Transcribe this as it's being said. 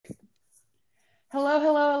Hello,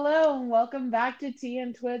 hello, hello, and welcome back to Tea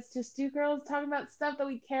and Twits, just two girls talking about stuff that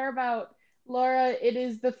we care about. Laura, it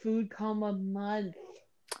is the food coma month.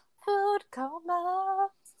 Food coma.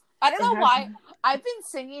 I don't And know how why. I've been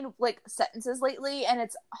singing like sentences lately, and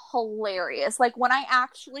it's hilarious. Like when I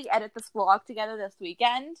actually edit this vlog together this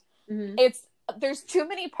weekend, hmm it's there's too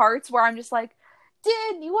many parts where I'm just like,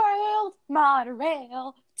 Disney World,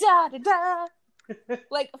 monorail, da da da,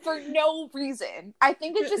 like for no reason. I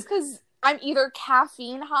think it's just because I'm either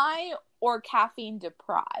caffeine high or caffeine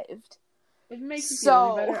deprived. it makes you feel any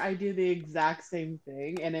So better. I do the exact same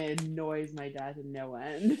thing, and it annoys my dad to no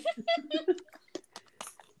end.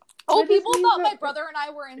 Oh, But this people means thought my that brother and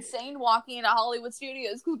I were insane walking into Hollywood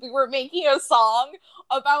Studios because we were making a song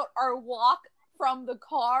about our walk from the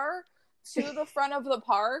car to the front of the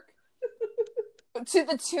park to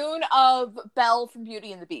the tune of Belle from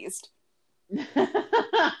Beauty and the Beast.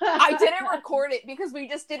 I didn't record it because we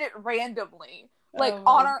just did it randomly, like Oh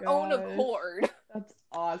on my our own gosh, accord. that's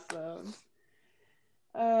awesome.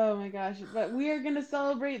 Oh my gosh. But we are gonna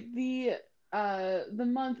celebrate the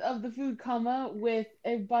month of the food coma with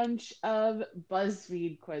a bunch of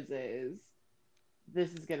BuzzFeed quizzes.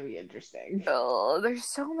 This is gonna be interesting. Oh, there's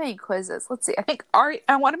so many quizzes. Let's see.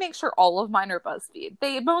 I want to make sure all of mine are BuzzFeed.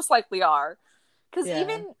 They most likely are. Because even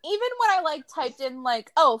Yeah. when I like typed in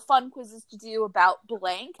like, oh, fun quizzes to do about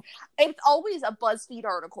blank, it's always a BuzzFeed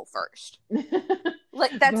article first.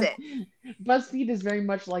 Like that's But it. BuzzFeed is very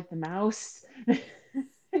much like the mouse.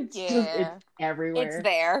 It's Yeah, it's everywhere.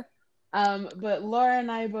 there. But Laura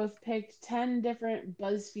and I both picked 10 different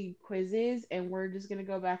BuzzFeed quizzes, and we're just gonna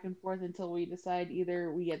go back and forth until we decide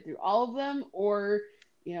either we get through all of them or,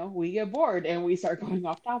 we get bored and we start going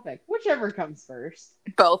off topic. Whichever comes first.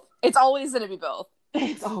 Both. It's always gonna be both.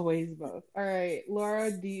 It's always both. All right,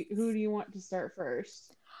 Laura, who do you want to start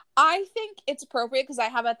first? I think it's appropriate because I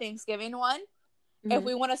have a Thanksgiving one. If hmm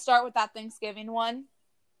we want to start with that Thanksgiving one,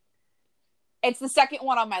 it's the second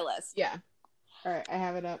one on my list. Yeah. All right, I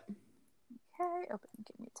have it up. Okay, open,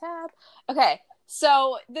 give me a tab. Okay,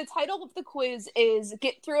 so the title of the quiz is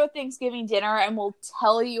Get Through a Thanksgiving Dinner and We'll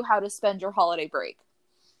Tell You How to Spend Your Holiday Break.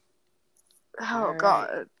 All Oh, right.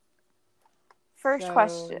 God. First So,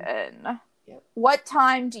 question. yep. What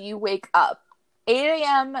time do you wake up? 8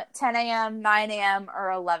 a.m., 10 a.m., 9 a.m.,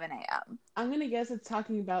 or 11 a.m.? I'm gonna guess it's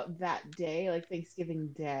talking about that day, like Thanksgiving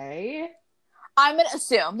Day. I'm going to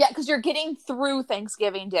assume. Yeah, because you're getting through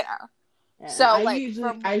Thanksgiving dinner. And So, I like, usually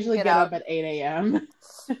from I when you usually get get up up. at 8 a.m.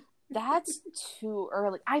 That's too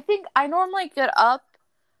early. I think I normally get up.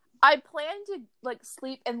 I plan to, like,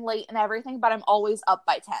 sleep in late and everything, but I'm always up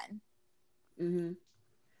by 10. hmm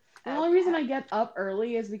The only reason Okay. I get up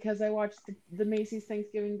early is because I watch the Macy's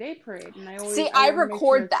Thanksgiving Day Parade, and See, I I want to make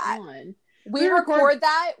sure record it's that. on. We We record. record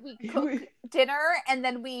that, we cook we- dinner, and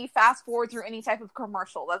then we fast forward through any type of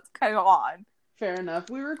commercial that's kind of on. Fair enough.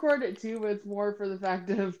 We record it too, but it's more for the fact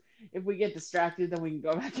of if we get distracted, then we can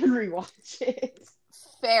go back and rewatch it.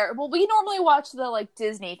 Fair. Well, we normally watch the like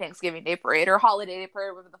Disney Thanksgiving Day Parade or Holiday Day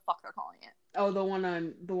Parade, whatever the fuck they're calling it. Oh, the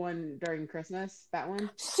one during Christmas, that one.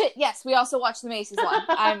 Shit, yes, we also watch the Macy's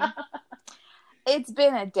one. It's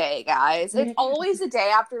been a day, guys. It's always a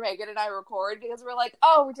day after Megan and I record because we're like,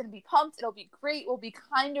 oh, we're gonna be pumped. It'll be great. We'll be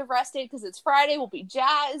kind of rested because it's Friday. We'll be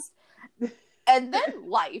jazzed, and then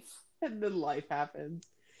life, And then life happens.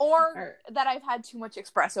 or that I've had too much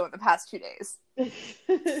espresso in the past 2 days.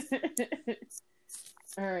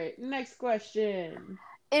 All right, next question.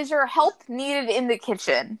 Is your help needed in the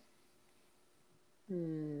kitchen?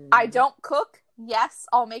 Hmm. I don't cook. Yes,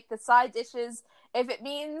 I'll make the side dishes. If it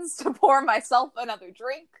means to pour myself another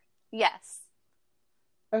drink, yes.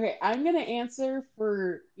 Okay, I'm gonna answer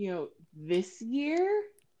for, this year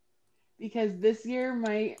because this year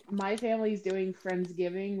my family's doing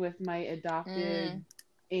Friendsgiving with my adopted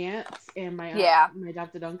aunts and Yeah. my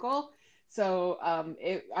adopted uncle. So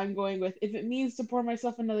I'm going with if it means to pour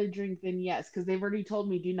myself another drink, then yes, because they've already told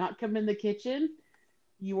me do not come in the kitchen.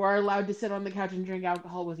 You are allowed to sit on the couch and drink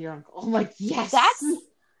alcohol with your uncle. I'm like, yes.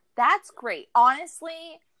 That's great.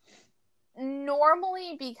 Honestly,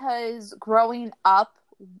 normally because growing up,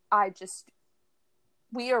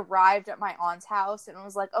 we arrived at my aunt's house and it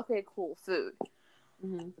was like, okay, cool, food.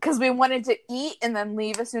 Because we wanted to eat and then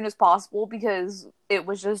leave as soon as possible because it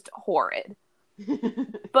was just horrid.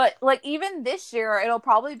 But like even this year, it'll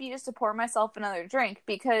probably be just to pour myself another drink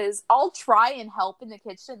because I'll try and help in the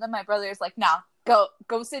kitchen. Then my brother's like, nah,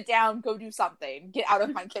 go sit down, go do something, get out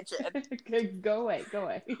of my kitchen. Okay, go away.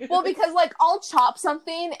 Well, because like I'll chop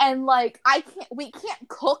something and like we can't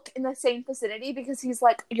cook in the same vicinity because he's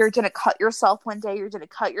like, you're gonna cut yourself one day, you're gonna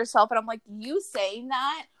cut yourself, and I'm like, you saying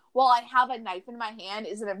that while I have a knife in my hand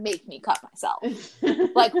is going to make me cut myself.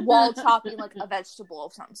 Like, while chopping, like, a vegetable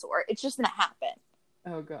of some sort. It's just going to happen.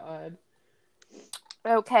 Oh, God.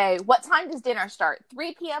 Okay, what time does dinner start?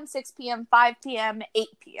 3 p.m., 6 p.m., 5 p.m., 8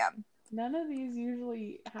 p.m.? None of these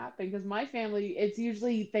usually happen because my family, it's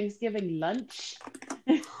usually Thanksgiving lunch.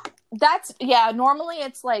 Normally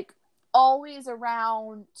it's, like, always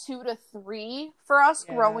around 2 to 3 for us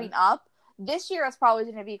growing up. This year it's probably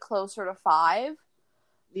going to be closer to 5.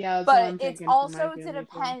 Yeah, but it's also to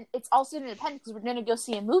depend. It's also to depend because we're going to go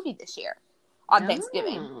see a movie this year on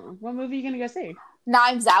Thanksgiving. What movie are you going to go see?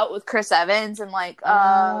 Knives Out with Chris Evans, and like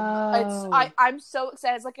I'm so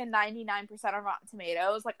excited. It's like a 99% on Rotten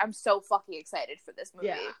Tomatoes. Like, I'm so fucking excited for this movie.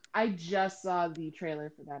 Yeah, I just saw the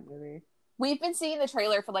trailer for that movie. We've been seeing the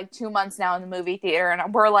trailer for like 2 months now in the movie theater,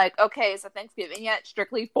 and we're like, okay, is it Thanksgiving yet?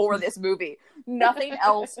 Strictly for this movie. Nothing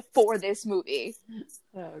else for this movie.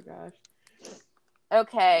 Oh gosh.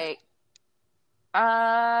 Okay.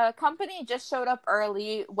 Company just showed up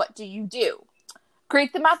early. What do you do?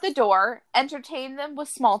 Greet them at the door, entertain them with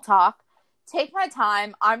small talk, take my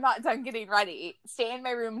time, I'm not done getting ready, stay in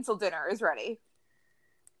my room until dinner is ready.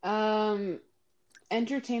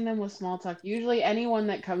 Entertain them with small talk. Usually anyone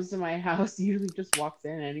that comes to my house usually just walks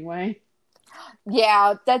in anyway.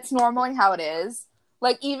 Yeah, that's normally how it is.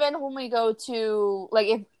 Like, even when we go to, like,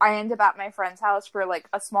 if I end up at my friend's house for, like,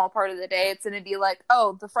 a small part of the day, it's going to be like,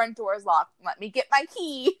 oh, the front door is locked. Let me get my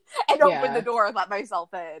key and open the door and let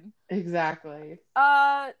myself in. Exactly.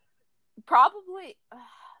 Probably,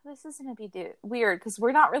 this is going to be weird because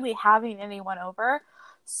we're not really having anyone over.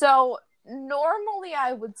 So, normally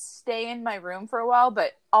I would stay in my room for a while,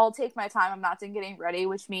 but I'll take my time. I'm not done getting ready,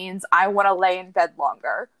 which means I want to lay in bed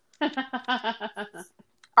longer.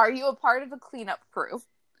 Are you a part of a cleanup crew?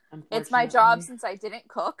 It's my job since I didn't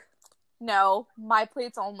cook. No, my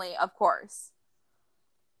plates only, of course.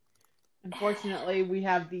 Unfortunately, we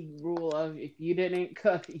have the rule of if you didn't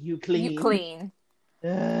cook, you clean. You clean.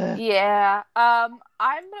 Yeah. I'm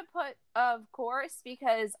gonna put of course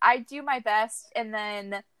because I do my best and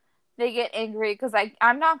then they get angry because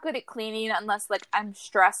I'm not good at cleaning unless like I'm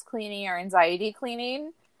stress cleaning or anxiety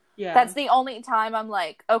cleaning. Yeah. That's the only time I'm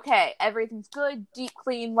like, okay, everything's good, deep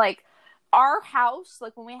clean. Like, our house,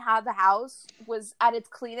 like, when we had the house, was at its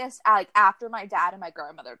cleanest, like, after my dad and my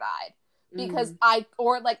grandmother died. Because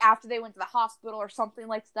or, like, after they went to the hospital or something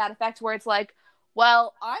like that effect, where it's like,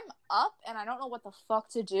 well, I'm up and I don't know what the fuck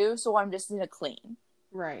to do, so I'm just gonna clean.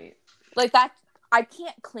 Right. Like, that, I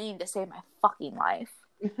can't clean to save my fucking life.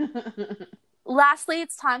 Lastly,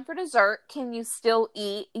 it's time for dessert. Can you still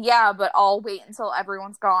eat? Yeah, but I'll wait until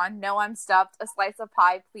everyone's gone. No, I'm stuffed. A slice of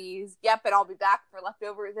pie, please. Yep, and I'll be back for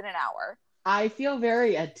leftovers in an hour. I feel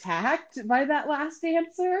very attacked by that last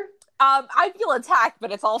answer. I feel attacked,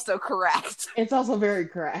 but it's also correct. It's also very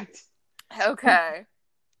correct. Okay.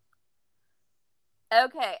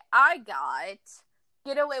 Okay, I got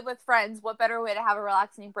get away with friends. What better way to have a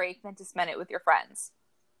relaxing break than to spend it with your friends?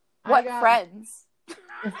 What friends?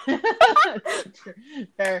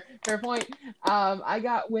 fair point. I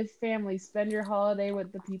got with family. Spend your holiday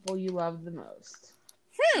with the people you love the most.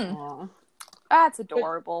 Aww. That's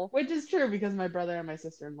adorable. Which is true because my brother and my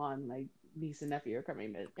sister-in-law and my niece and nephew are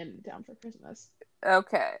coming in town for Christmas.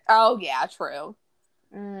 Okay. Oh yeah, true.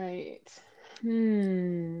 All right.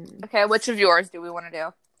 Okay, which of yours do we want to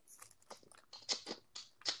do?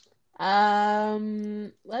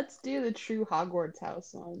 Let's do the true Hogwarts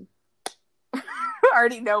house one. I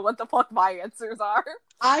already know what the fuck my answers are.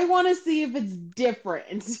 I want to see if it's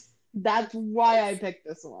different. That's why I picked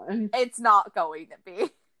this one. It's not going to be.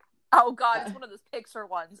 Oh god, it's one of those Pixar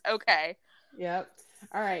ones. Okay. Yep.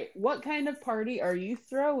 All right. What kind of party are you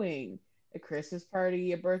throwing? A Christmas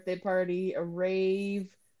party, a birthday party, a rave,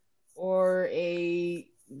 or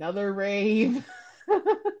another rave?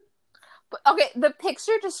 Okay, the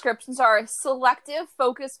picture descriptions are selective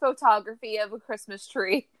focus photography of a Christmas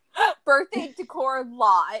tree, birthday decor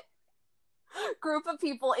lot, group of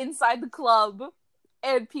people inside the club,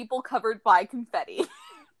 and people covered by confetti.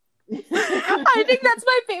 I think that's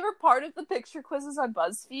my favorite part of the picture quizzes on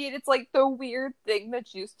BuzzFeed. It's like the weird thing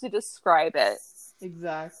that's used to describe it.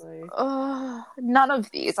 Exactly. None of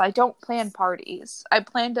these. I don't plan parties. I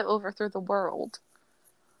plan to overthrow the world.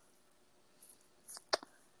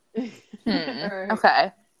 Right.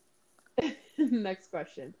 Okay. Next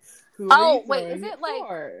question. Is it like...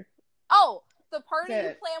 for? Oh, the party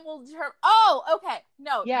you plan will determine... Oh, okay.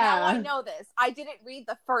 No, now I know this. I didn't read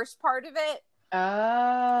the first part of it.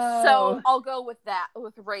 Oh. So I'll go with that,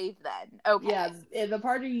 with rave then. Okay. Yeah, the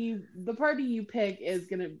party you pick is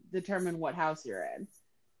going to determine what house you're in.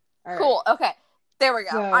 All cool. Right. Okay. There we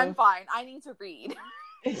go. So, I'm fine. I need to read.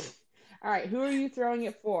 All right, who are you throwing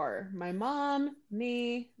it for? My mom,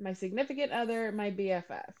 me, my significant other, my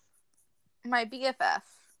BFF. My BFF.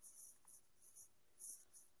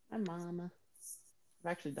 My mama.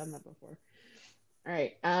 I've actually done that before. All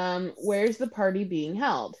right. Where's the party being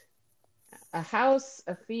held? A house,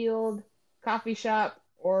 a field, coffee shop,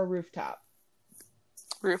 or a rooftop?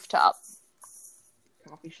 Rooftop.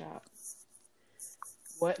 Coffee shop.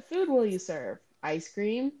 What food will you serve? Ice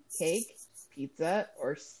cream, cake, pizza,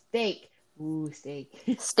 or steak? Ooh, steak.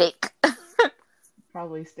 Steak.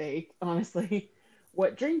 Probably steak, honestly.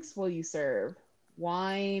 What drinks will you serve?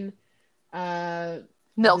 Wine,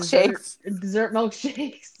 Milkshakes. dessert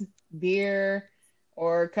milkshakes, beer,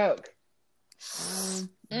 or Coke?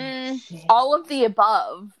 All of the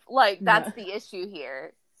above. Like, that's No. the issue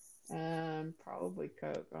here. Probably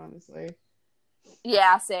Coke, honestly.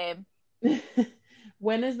 Yeah, same.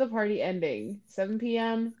 When is the party ending? 7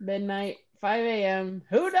 p.m., midnight, 5 a.m.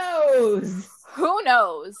 Who knows? Who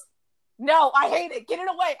knows? No, I hate it. Get it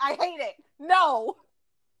away. I hate it. No.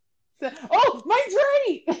 Oh, mine's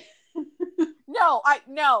right.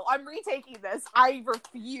 No, I'm retaking this. I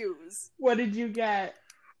refuse. What did you get?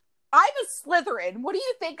 I'm a Slytherin. What do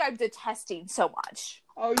you think I'm detesting so much?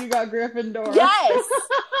 Oh, you got Gryffindor. Yes.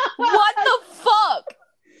 What the fuck?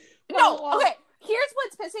 No, well, okay. Here's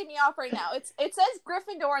what's pissing me off right now. It says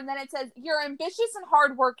Gryffindor, and then it says you're ambitious and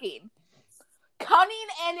hardworking. Cunning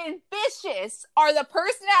and ambitious are the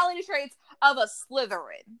personality traits of a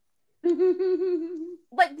Slytherin.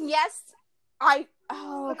 Like, yes,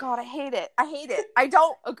 oh god, I hate it. I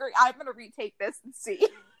don't agree. I'm gonna retake this and see.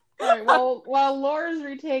 All right, well, while Laura's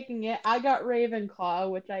retaking it, I got Ravenclaw,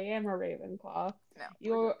 which I am a Ravenclaw.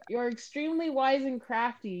 No, you're extremely wise and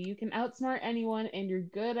crafty. You can outsmart anyone, and you're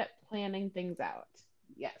good at planning things out.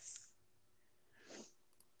 Yes.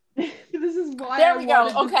 This is why. There we go.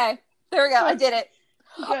 Okay, there we go. I did it.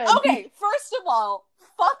 Good. Okay, first of all,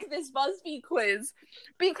 fuck this BuzzFeed quiz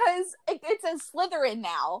because it says Slytherin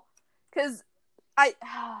now. Because 100%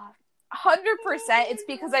 it's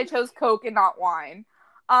because I chose Coke and not wine.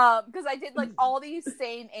 Because I did like all these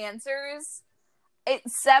same answers,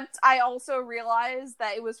 except I also realized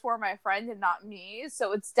that it was for my friend and not me,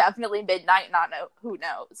 so it's definitely midnight, who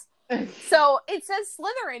knows. So it says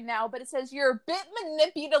Slytherin now, but it says you're a bit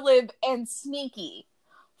manipulative and sneaky.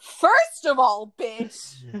 First of all,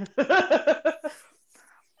 bitch.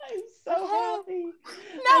 I'm so happy.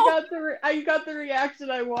 No. I got the reaction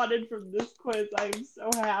I wanted from this quiz. I'm so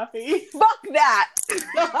happy. Fuck that.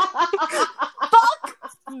 Fuck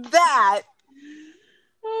that.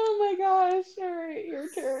 Oh my gosh. All right, your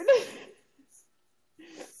turn.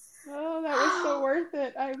 Oh, that was so worth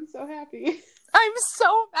it. I'm so happy. I'm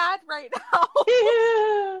so mad right now.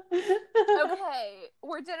 Yeah. Okay,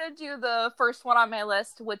 we're gonna do the first one on my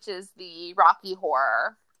list, which is the Rocky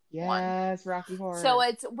Horror. Yes, one. Rocky Horror. So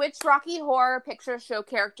it's which Rocky Horror Picture Show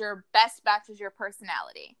character best matches your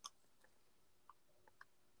personality?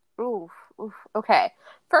 Ooh. Okay.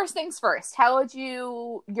 First things first. How would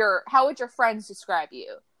your friends describe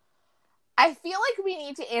you? I feel like we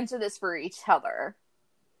need to answer this for each other.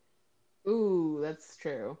 Ooh, that's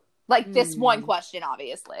true. Like this one question,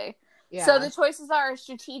 obviously. Yeah. So the choices are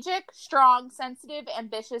strategic, strong, sensitive,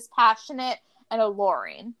 ambitious, passionate, and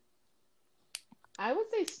alluring. I would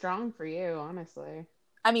say strong for you, honestly.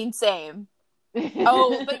 I mean, same.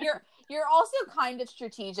 Oh, but you're also kind of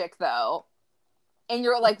strategic though, in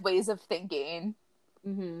your like ways of thinking.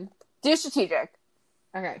 Mm-hmm. Do strategic.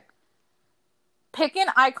 Okay. Pick an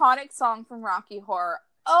iconic song from Rocky Horror.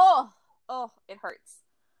 Oh, it hurts.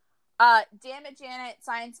 Damn It, Janet,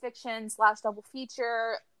 science fiction / double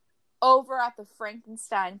feature. Over at the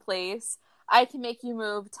Frankenstein Place. I Can Make You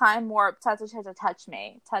Move, Time Warp, Touch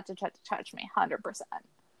Me. Touch Me, 100%.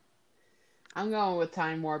 I'm going with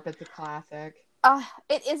Time Warp. It's a classic.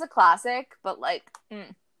 It is a classic, but like,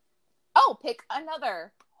 Oh, pick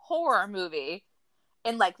another horror movie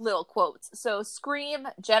in like little quotes. So Scream,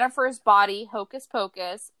 Jennifer's Body, Hocus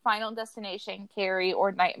Pocus, Final Destination, Carrie,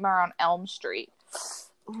 or Nightmare on Elm Street.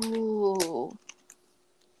 Ooh.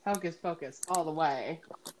 Hocus Pocus, all the way.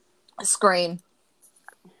 Scream.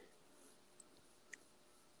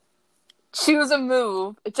 Choose a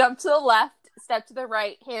move. Jump to the left, step to the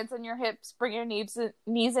right, hands on your hips, bring your knees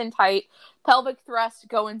in tight, pelvic thrust,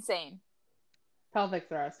 go insane. Pelvic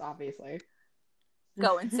thrust, obviously.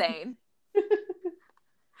 Go insane.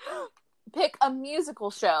 Pick a musical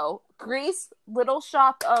show. Grease, Little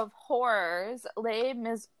Shop of Horrors, Les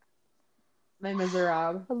Miserables.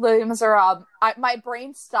 Les Miserables. My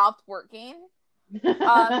brain stopped working. Singing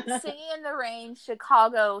in the Rain,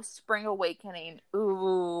 Chicago, Spring Awakening.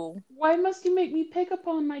 Ooh. Why must you make me pick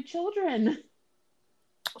upon my children?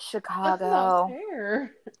 That's not Chicago.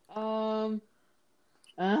 fair.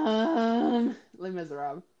 Les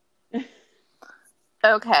Miserables.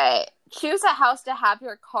 Okay. Choose a house to have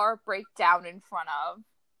your car break down in front of.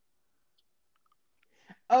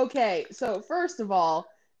 Okay, so first of all,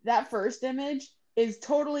 that first image is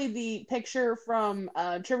totally the picture from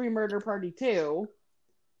Trivia Murder Party 2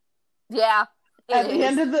 Yeah, it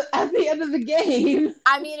is. at the end of the game.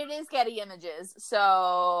 I mean, it is Getty Images,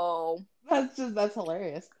 so That's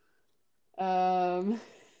hilarious. Um,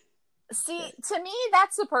 see, to me,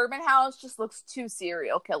 that suburban house just looks too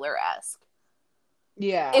serial killer-esque.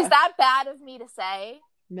 yeah, Is that bad of me to say?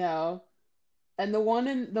 no, and the one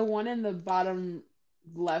in the bottom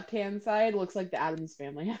left hand side looks like the Addams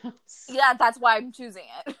Family house. Yeah, that's why I'm choosing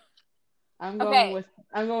it. Okay.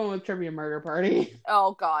 I'm going with Trivia Murder Party.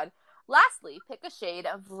 Oh, God. Lastly, pick a shade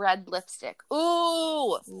of red lipstick.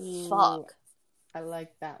 Ooh, fuck. I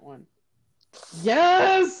like that one.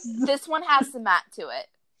 Yes! This one has some matte to it.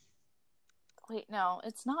 Wait, no,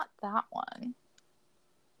 it's not that one.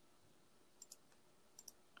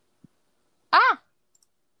 Ah!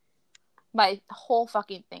 My whole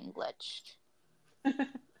fucking thing glitched.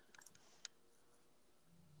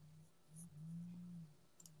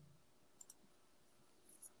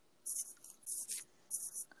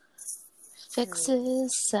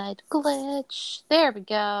 Fixes side glitch. There we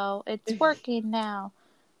go. It's working now.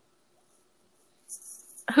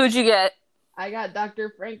 Who'd you get? I got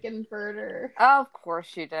Dr. Frankenfurter. Of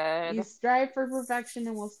course you did. You strive for perfection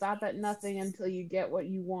and will stop at nothing until you get what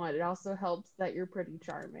you want. It also helps that you're pretty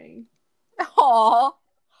charming. Aww.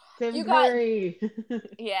 Tim Curry.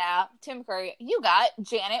 Yeah, Tim Curry. You got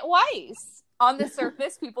Janet Weiss. On the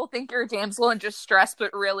surface, people think you're a damsel in distress,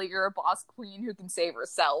 but really you're a boss queen who can save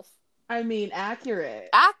herself. I mean, accurate.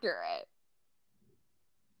 Accurate.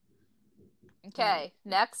 Okay,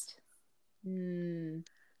 next.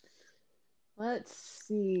 Let's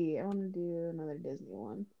see. I want to do another Disney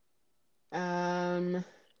one.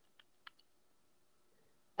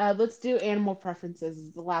 Let's do animal preferences.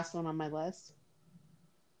 Is the last one on my list.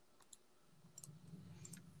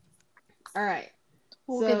 All right.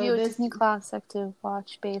 We'll give you a Disney classic to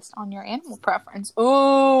watch based on your animal preference.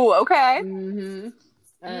 Ooh, okay.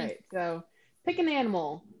 All right. So pick an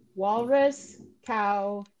animal: walrus,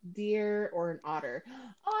 cow, deer, or an otter.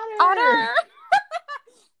 Otter.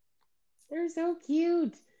 They're so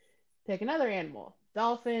cute. Pick another animal: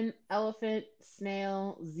 dolphin, elephant,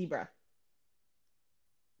 snail, zebra.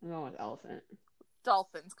 I'm going with elephant.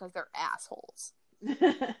 Dolphins, because they're assholes.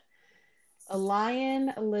 A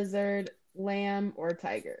lion, a lizard, lamb, or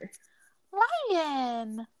tiger.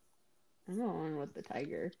 Lion. I'm going with the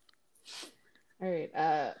tiger. All right.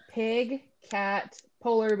 Pig, cat,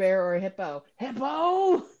 polar bear, or hippo.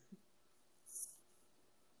 Hippo.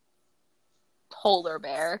 Polar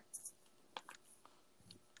bear.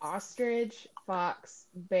 Ostrich, fox,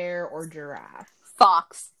 bear, or giraffe.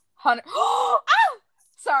 Fox. Hunter. Ah!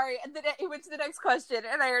 Sorry, it went to the next question,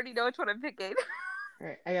 and I already know which one I'm picking. All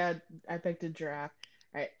right, I picked a giraffe.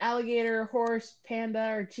 All right, alligator, horse,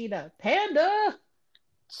 panda, or cheetah. Panda.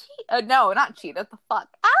 No, not cheetah. The fuck,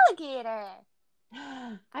 alligator.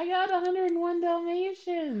 I got 101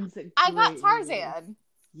 Dalmatians. I got Tarzan.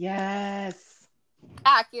 Yes.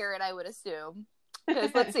 Accurate, I would assume.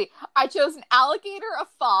 Because let's see, I chose an alligator, a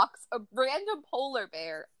fox, a random polar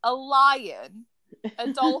bear, a lion,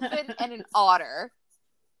 a dolphin, and an otter.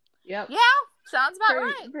 Yep. Yeah, sounds about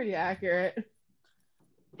right. Pretty accurate.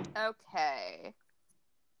 Okay.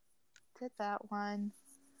 Did that one.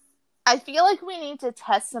 I feel like we need to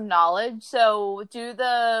test some knowledge, so do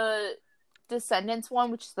the Descendants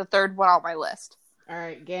one, which is the third one on my list. All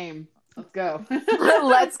right, game. Let's go.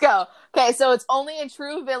 Let's go. Okay, so it's only a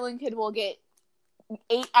true villain kid will get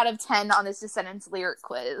 8 out of 10 on this Descendants lyric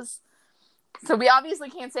quiz. So we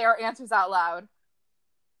obviously can't say our answers out loud.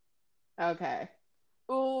 Okay.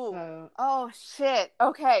 Ooh. Oh, shit.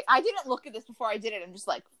 Okay. I didn't look at this before I did it. I'm just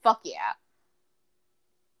like, fuck yeah.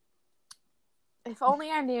 If only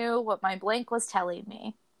I knew what my blank was telling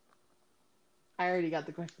me. I already got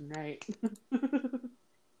the question right.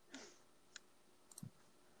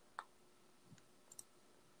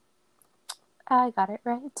 I got it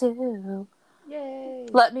right, too. Yay.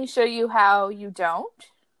 Let me show you how you don't.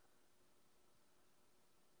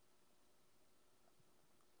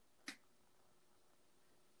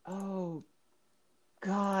 Oh,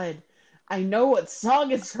 God. I know what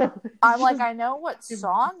song it's from. I'm like, I know what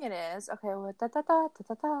song it is. Okay, well,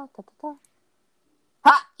 da-da-da-da-da-da-da-da.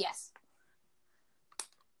 Ha! Yes.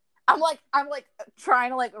 I'm like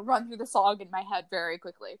trying to like run through the song in my head very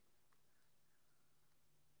quickly.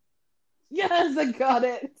 Yes, I got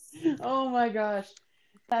it. Oh my gosh.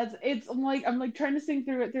 I'm like trying to sing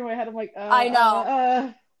through it through my head. I'm like, I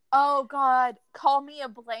know. Oh God, call me a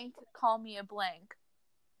blank. Call me a blank.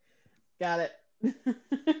 Got it.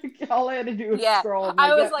 All I had to do was Yeah, scroll. I'm I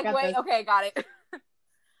like, was yep, like, got wait, this. okay, got it.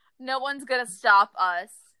 No one's gonna stop us.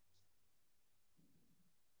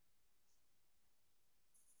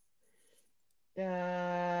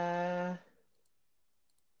 Uh,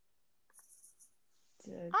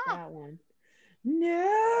 Ah. that one.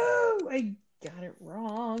 No, I got it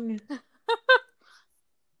wrong.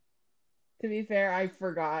 To be fair, I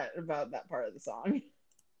forgot about that part of the song,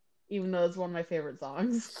 even though it's one of my favorite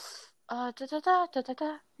songs. Da, da, da, da, da,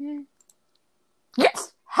 da.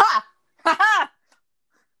 Yes! Ha! Ha ha!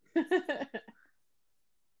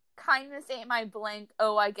 Kindness ain't my blank.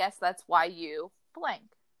 Oh, I guess that's why you blank.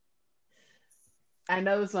 I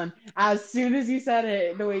know this one. As soon as you said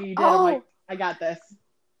it the way you did, I'm Oh! like, I got this.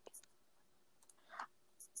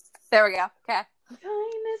 There we go. Okay.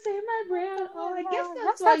 Kindness ain't my brand. Oh, I guess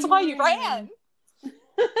That's why you ran. ran.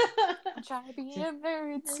 Try being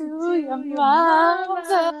married to your your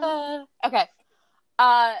mother. Okay.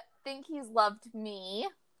 Think he's loved me.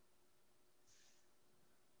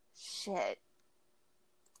 Shit.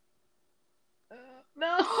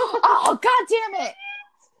 No. Oh, God damn it.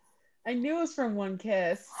 I knew it was from One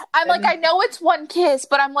Kiss. I'm like, I know it's One Kiss,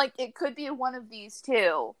 but I'm like, it could be one of these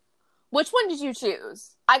two. Which one did you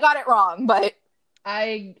choose? I got it wrong, but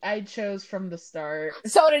I chose From the Start.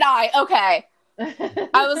 so did I. Okay.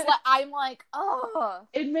 I'm like, oh.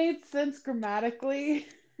 It made sense grammatically.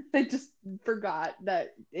 I just forgot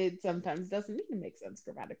that it sometimes doesn't need to make sense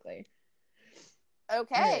grammatically.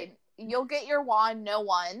 Okay. Right. You'll get your wand, no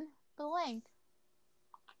one. Blank.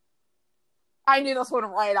 I knew this one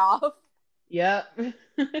right off. Yep.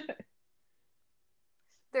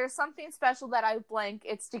 There's something special that I blank.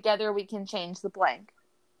 It's together we can change the blank.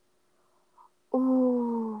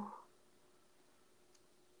 Ooh.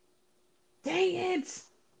 Dang it.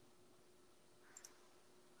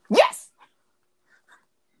 Yes!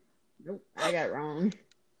 Nope, I got it wrong.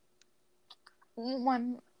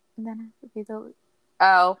 One. Then I would the.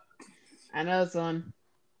 Oh. I know this one.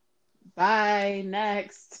 Bye.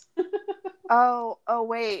 Next. Oh,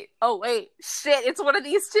 wait. Oh, wait. Shit, it's one of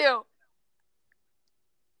these two.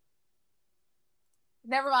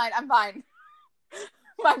 Never mind, I'm fine.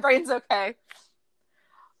 My brain's okay.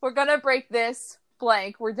 We're gonna break this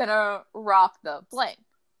blank. We're gonna rock the blank.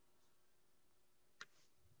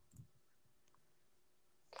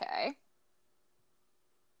 Okay.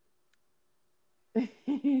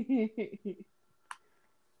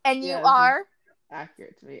 And you are?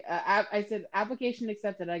 Accurate to me. I said application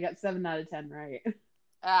accepted. I got 7 out of 10 right. 9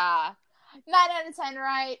 out of 10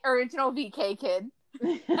 right. Original VK kid.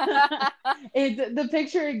 The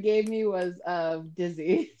picture it gave me was of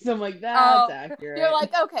Dizzy. So I'm like, that's accurate. You're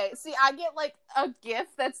like, okay, see, I get like a GIF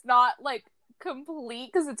that's not like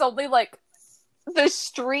complete because it's only like the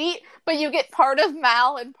street, but you get part of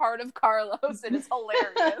Mal and part of Carlos, and it's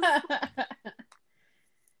hilarious.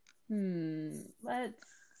 Let's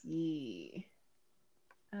see.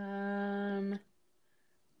 I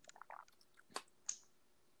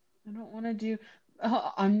don't want to do.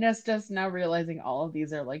 I'm just now realizing all of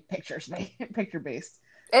these are like picture based.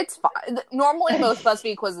 It's fine. Normally, most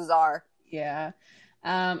BuzzFeed quizzes are. Yeah.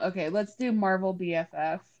 Okay, let's do Marvel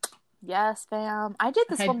BFF. Yes, fam. I did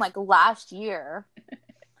this one like last year.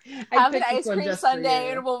 Have an ice cream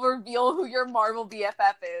sundae, and we'll reveal who your Marvel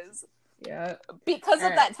BFF is. Yeah. Because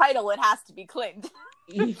of that title, it has to be Clint.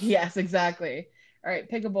 Yes, exactly. All right,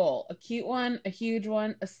 pick a bowl. A cute one, a huge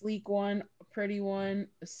one, a sleek one, a pretty one,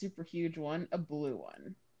 a super huge one, a blue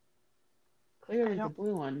one. Clearly the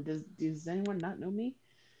blue one. Does anyone not know me?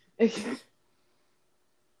 Did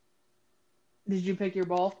you pick your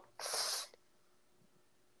bowl?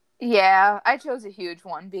 Yeah, I chose a huge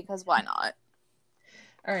one because why not?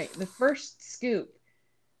 All right, the first scoop.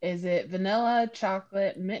 Is it vanilla,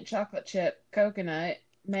 chocolate, mint chocolate chip, coconut,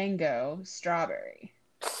 mango, strawberry?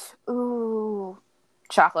 Ooh,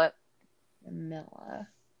 chocolate. Vanilla.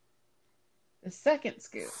 The second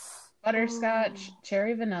scoop. Butterscotch,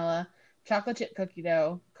 cherry vanilla, chocolate chip cookie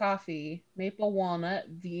dough, coffee, maple walnut,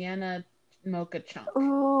 Vienna mocha chunk.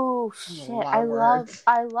 Ooh, shit. I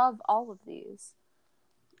love all of these.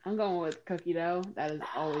 I'm going with cookie dough. That is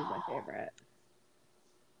always my favorite.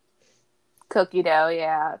 Cookie dough,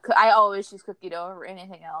 yeah. I always choose cookie dough over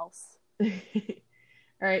anything else. All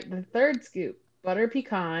right, the third scoop. Butter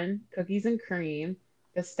pecan, cookies and cream,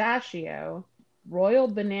 pistachio, royal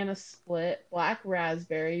banana split, black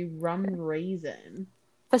raspberry, rum raisin.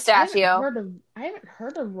 Pistachio. I haven't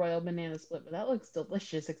heard of royal banana split, but that looks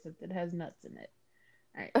delicious, except it has nuts in it.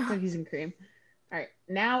 All right, cookies and cream. All right,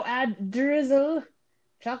 now add drizzle,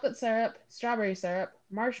 chocolate syrup, strawberry syrup,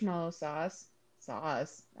 marshmallow sauce.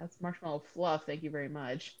 Sauce. That's marshmallow fluff. Thank you very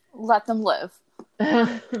much. Let them live.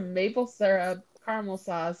 Maple syrup, caramel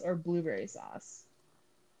sauce, or blueberry sauce.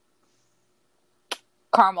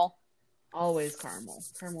 Caramel. Always caramel.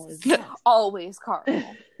 Caramel is best. Always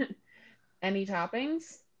caramel. Any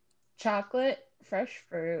toppings? Chocolate, fresh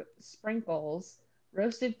fruit, sprinkles,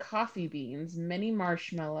 roasted coffee beans, mini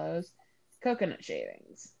marshmallows, coconut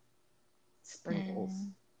shavings. Sprinkles.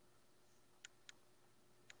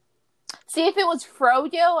 See, if it was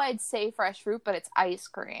Froyo, I'd say fresh fruit, but it's ice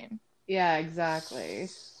cream. Yeah, exactly.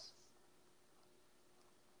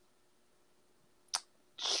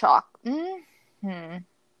 Chocolate.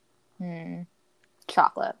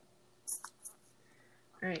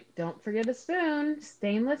 All right, don't forget a spoon.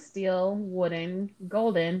 Stainless steel, wooden,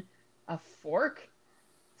 golden, a fork,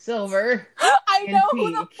 silver. I know peach.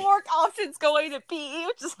 who the fork option's going to be,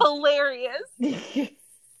 which is hilarious.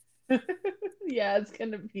 Yeah, it's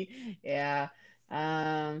gonna be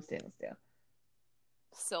stainless steel.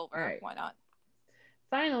 Silver, right. Why not?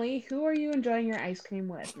 Finally, who are you enjoying your ice cream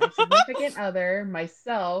with? My significant other,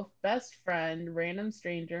 myself, best friend, random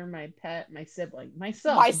stranger, my pet, my sibling.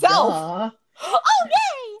 Myself. Duh. Oh,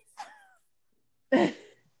 yay!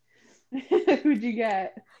 Who'd you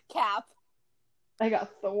get? Cap. I got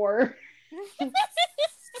Thor.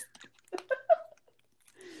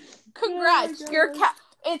 Congrats, your Cap.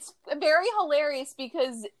 It's very hilarious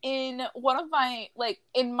because in my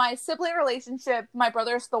sibling relationship, my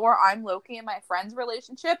brother's Thor, I'm Loki. In my friend's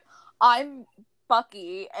relationship, I'm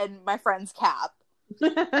Bucky and my friend's Cap.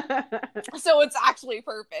 So it's actually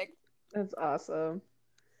perfect. That's awesome.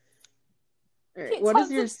 All right, what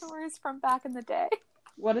is your stories from back in the day?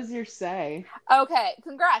 What does your say? Okay,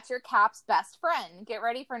 congrats, you're Cap's best friend. Get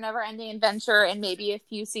ready for never-ending adventure and maybe a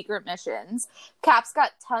few secret missions. Cap's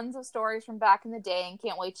got tons of stories from back in the day and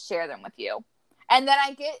can't wait to share them with you. And then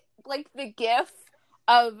I get, the gif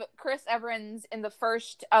of Chris Evans in the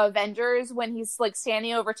first Avengers when he's,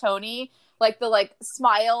 standing over Tony, the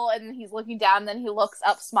smile, and he's looking down, and then he looks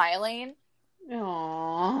up smiling.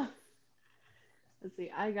 Aww. Let's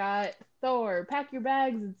see, I got Thor. Pack your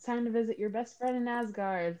bags. It's time to visit your best friend in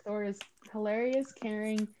Asgard. Thor is hilarious,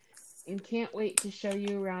 caring, and can't wait to show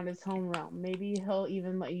you around his home realm. Maybe he'll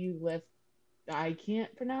even let you lift. I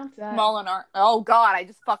can't pronounce that. Molinar. Oh God, I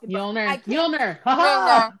just fucking. Mjolnir.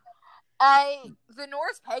 Mjolnir. The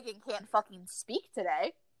Norse pagan can't fucking speak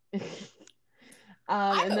today.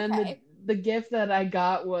 And then okay. the gift that I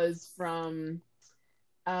got was from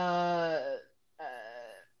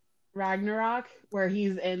Ragnarok, where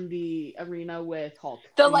he's in the arena with Hulk.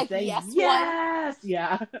 Yes!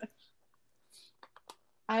 Yeah.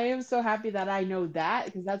 I am so happy that I know that,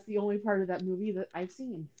 because that's the only part of that movie that I've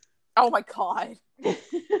seen. Oh my God.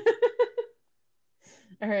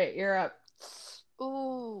 All right, you're up.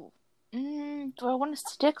 Ooh. Do I want to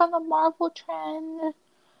stick on the Marvel trend?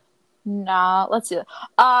 Nah, let's do it.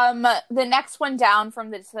 The next one down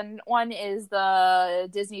from the descendant one is the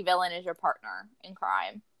Disney villain is your partner in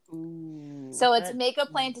crime. Ooh, so it's make a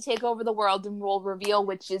plan to take over the world and we'll reveal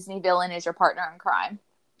which Disney villain is your partner in crime.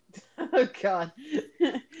 Oh God.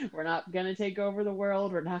 We're not gonna take over the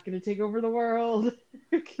world. We're not gonna take over the world.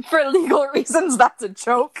 For legal reasons, that's a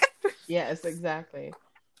joke. Yes, exactly.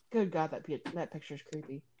 Good God, that picture's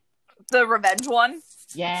creepy. The revenge one?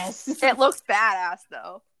 Yes. It looks badass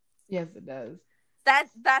though. Yes, it does.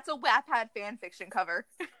 That's a Wattpad fanfiction cover.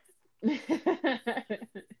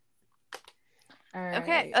 All right.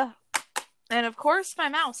 Okay. And of course, my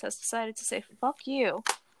mouse has decided to say "fuck you."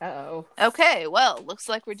 Uh-oh. Okay. Well, looks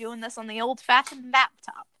like we're doing this on the old-fashioned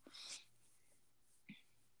laptop.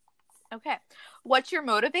 Okay. What's your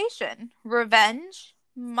motivation? Revenge,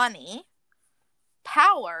 money,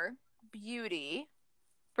 power, beauty,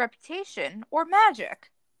 reputation, or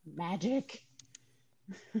magic? Magic.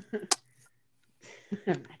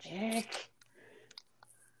 Magic.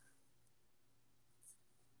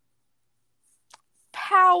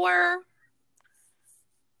 Power.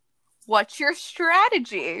 What's your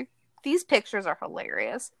strategy? These pictures are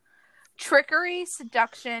hilarious. Trickery,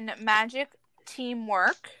 seduction, magic,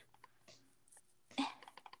 teamwork.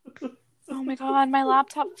 Oh my God, my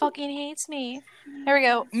laptop fucking hates me. There we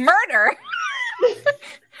go. Murder.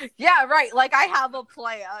 Yeah, right. Like I have a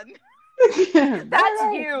plan. That's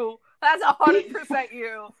you. That's 100%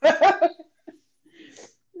 you.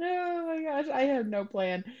 Oh my gosh, I have no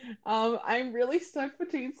plan. I'm really stuck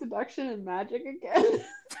between seduction and magic again.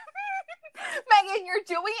 Megan, you're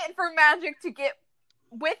doing it for magic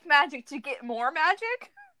to get more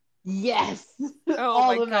magic? Yes. Oh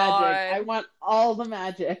all my the God. magic. I want all the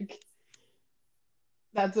magic.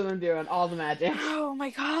 That's what I'm doing. All the magic. Oh my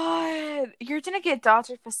god. You're gonna get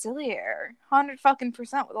Dr. Facilier.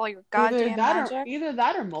 100% with all your goddamn magic. Either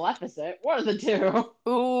that or Maleficent. One of the two.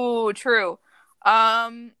 Ooh, true. How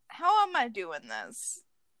am I doing this?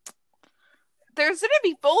 There's gonna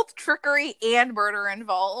be both trickery and murder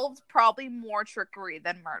involved. Probably more trickery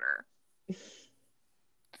than murder.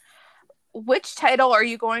 Which title are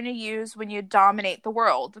you going to use when you dominate the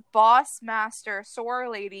world? Boss, master,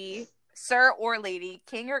 sir or lady,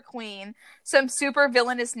 king or queen, some super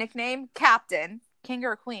villainous nickname, captain, king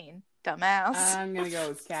or queen, dumbass. I'm gonna go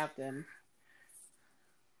with captain.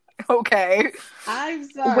 Okay. I'm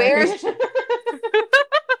sorry.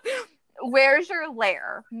 Where's your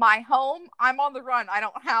lair? My home? I'm on the run. I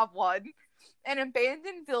don't have one. An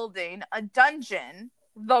abandoned building, a dungeon,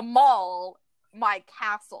 the mall, my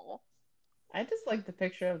castle. I just like the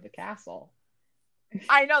picture of the castle.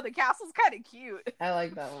 I know, the castle's kind of cute. I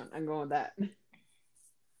like that one. I'm going with that.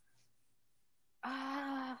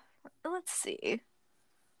 Let's see.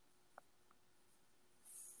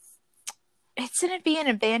 It's going to be an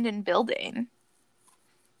abandoned building.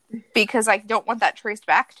 Because I don't want that traced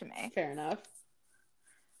back to me. Fair enough.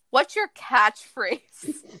 What's your catchphrase?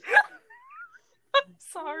 I'm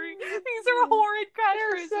sorry. These are horrid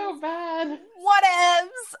catchphrases. They're so bad.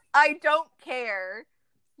 Whatevs. I don't care.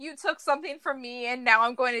 You took something from me, and now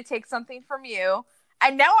I'm going to take something from you.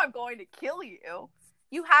 And now I'm going to kill you.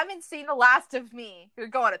 You haven't seen the last of me. You're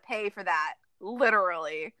going to pay for that.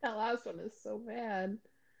 Literally. That last one is so bad.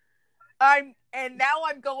 And now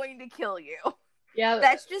I'm going to kill you. Yeah.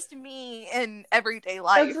 That's just me in everyday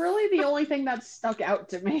life. That's really the only thing that stuck out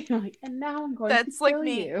to me. Like, and now I'm going to kill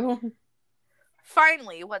you.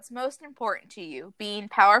 Finally, what's most important to you? Being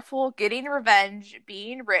powerful, getting revenge,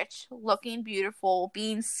 being rich, looking beautiful,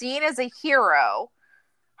 being seen as a hero,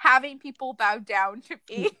 having people bow down to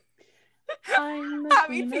me.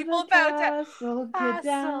 Having people bow down. Get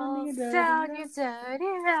down, you dirty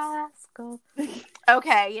rascal.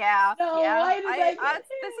 Okay, yeah. No, yeah. why did I get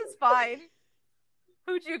this is fine.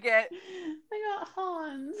 Who'd you get? I got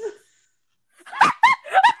Hans.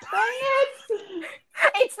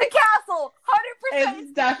 It's the castle. 100%.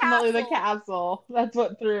 It's definitely the castle. That's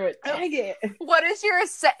what threw it. Dang it. What does your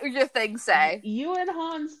thing say? You and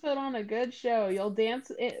Hans put on a good show. You'll dance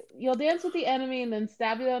with the enemy and then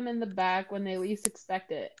stab them in the back when they least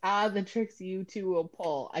expect it. The tricks you two will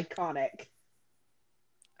pull. Iconic.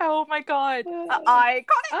 Oh my god. Iconic.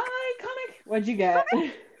 What'd you get?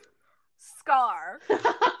 Scar.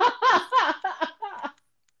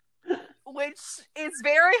 Which is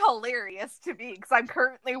very hilarious to me because I'm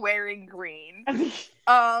currently wearing green.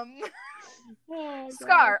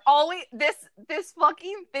 Scar, always this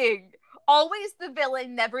fucking thing. Always the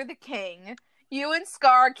villain, never the king. You and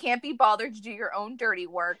Scar can't be bothered to do your own dirty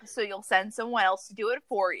work, so you'll send someone else to do it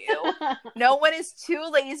for you. No one is too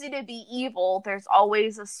lazy to be evil. There's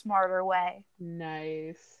always a smarter way.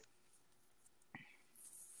 Nice.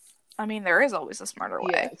 I mean, there is always a smarter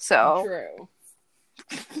way. Yes, so true.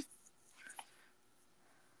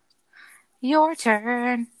 Your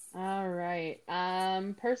turn. All right.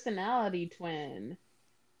 Personality twin.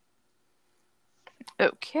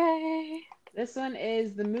 Okay. This one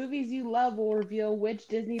is the movies you love will reveal which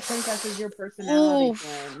Disney princess is your personality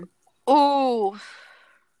twin. Ooh. All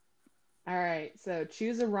right. So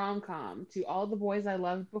choose a rom-com. To All the Boys I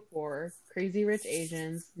Loved Before, Crazy Rich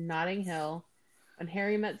Asians, Notting Hill, When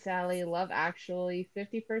Harry Met Sally, Love Actually,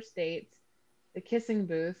 50 First Dates, The Kissing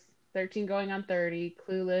Booth, 13 Going on 30,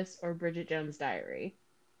 Clueless, or Bridget Jones' Diary.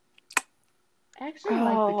 I actually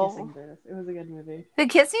liked The Kissing Booth. It was a good movie. The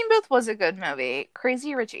Kissing Booth was a good movie.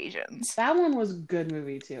 Crazy Rich Asians. That one was a good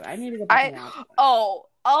movie too. I need to go back and watch it. Oh,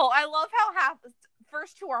 I love how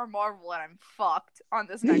first two are Marvel and I'm fucked on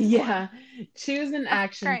this next yeah. one. Choose an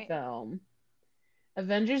action film.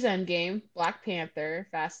 Avengers Endgame, Black Panther,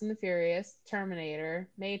 Fast and the Furious, Terminator,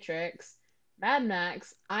 Matrix, Mad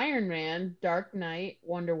Max, Iron Man, Dark Knight,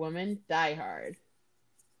 Wonder Woman, Die Hard.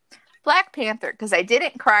 Black Panther, because I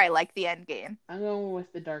didn't cry like the Endgame. I'm going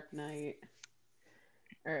with the Dark Knight.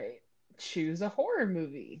 All right. Choose a horror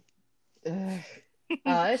movie.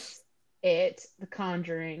 Us, It, The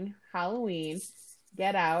Conjuring, Halloween,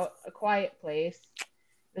 Get Out, A Quiet Place,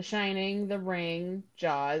 The Shining, The Ring,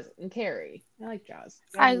 Jaws, and Carrie. I like Jaws.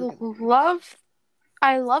 I love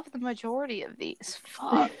the majority of these.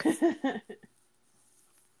 Fuck.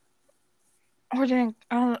 We're doing.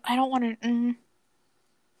 I don't want to.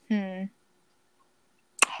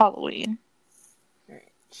 Halloween. All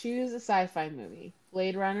right. Choose a sci-fi movie.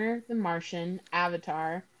 Blade Runner, The Martian,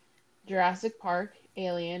 Avatar, Jurassic Park,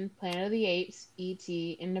 Alien, Planet of the Apes,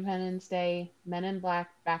 E.T., Independence Day, Men in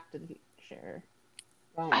Black, Back to the Future.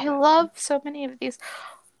 I love so many of these.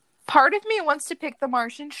 Part of me wants to pick The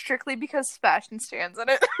Martian strictly because Sebastian Stan's in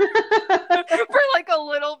it for like a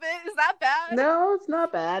little bit. Is that bad? No, it's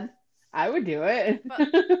not bad. I would do it.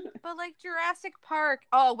 But like Jurassic Park.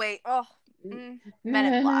 Oh wait. Oh, Men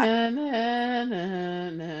in Black.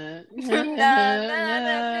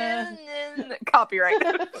 Copyright.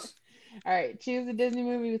 All right, choose a Disney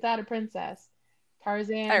movie without a princess.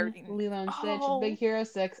 Tarzan, Lilo and Stitch, Big Hero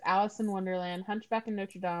 6, Alice in Wonderland, Hunchback of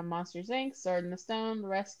Notre Dame, Monsters Inc., Sword in the Stone, The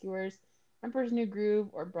Rescuers, Emperor's New Groove,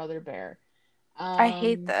 or Brother Bear. I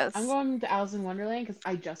hate this. I'm going to Alice in Wonderland because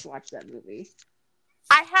I just watched that movie.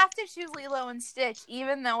 I have to choose Lilo and Stitch,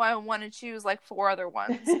 even though I want to choose like 4 other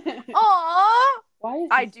ones. Aww!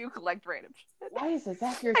 I do collect random shit. Why is this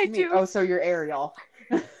accurate to me? Oh, so you're Ariel.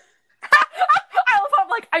 I love how I'm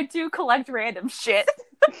like, I do collect random shit.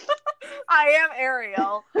 I am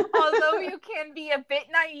Ariel. Although you can be a bit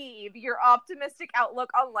naive, your optimistic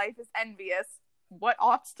outlook on life is envious. What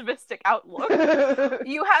optimistic outlook?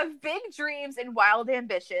 You have big dreams and wild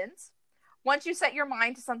ambitions. Once you set your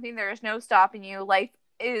mind to something, there is no stopping you. Life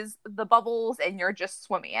is the bubbles and you're just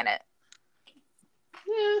swimming in it.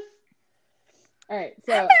 Yeah. All right,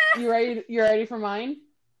 so you ready for mine?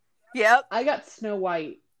 Yep. I got Snow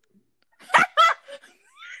White.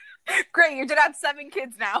 Great, you're gonna have 7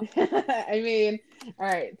 kids now. I mean, all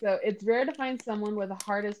right, so it's rare to find someone with a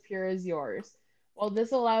heart as pure as yours. While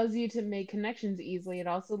this allows you to make connections easily, it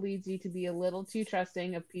also leads you to be a little too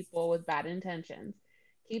trusting of people with bad intentions.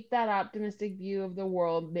 Keep that optimistic view of the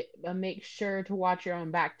world, but make sure to watch your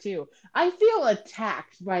own back too. I feel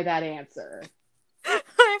attacked by that answer.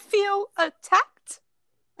 I feel attacked?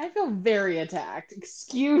 I feel very attacked.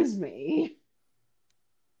 Excuse me.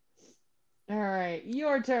 All right,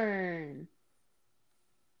 your turn.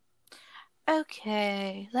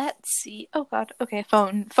 Okay, let's see. Oh god. Okay,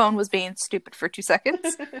 phone was being stupid for 2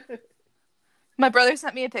 seconds. My brother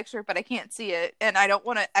sent me a picture, but I can't see it, and I don't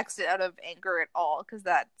want to exit out of anger at all because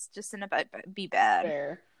that's just gonna be bad.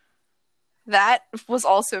 Fair. That was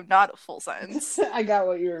also not a full sentence. I got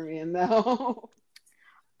what you were meaning, though.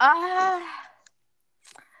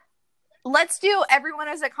 Let's do everyone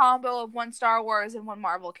as a combo of 1 Star Wars and 1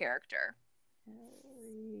 Marvel character.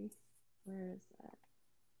 Where is that?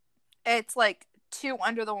 It's like 2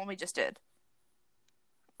 under the one we just did.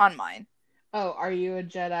 On mine. Oh, are you a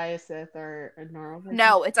Jedi, a Sith, or a normal person?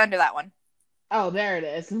 No, it's under that one. Oh, there it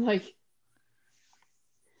is. I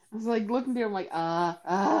was like looking through. I'm like,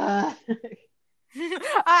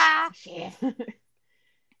 shit.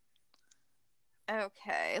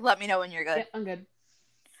 Okay, let me know when you're good. Yeah, I'm good.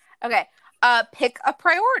 Okay, pick a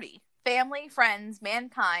priority: family, friends,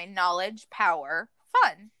 mankind, knowledge, power,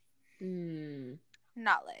 fun.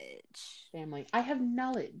 Knowledge. Family. I have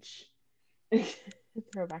knowledge.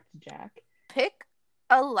 Throw back to Jack. Pick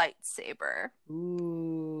a lightsaber.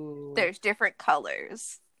 Ooh. There's different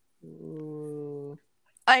colors. Ooh.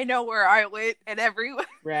 I know where I went and everyone.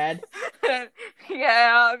 Red.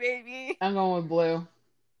 Yeah, maybe. I'm going with blue.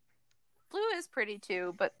 Blue is pretty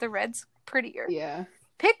too, but the red's prettier. Yeah.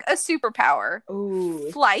 Pick a superpower. Ooh.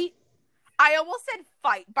 Flight. I almost said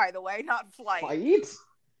fight, by the way, not flight. Fight?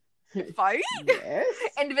 Fight? Yes.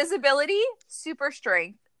 Invisibility, super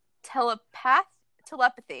strength,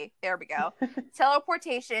 telepathy. There we go.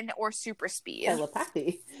 Teleportation or super speed.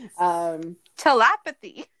 Telepathy.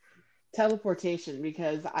 Telepathy. Teleportation,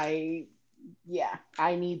 because I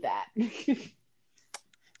need that.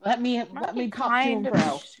 let me pop to and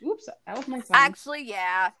fro. Oops, that was my phone. Actually,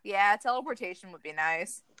 yeah, teleportation would be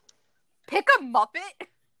nice. Pick a Muppet.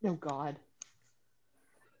 Oh God.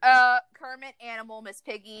 Kermit, Animal, Miss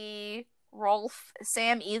Piggy, Rolf,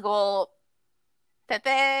 Sam Eagle, Pepe.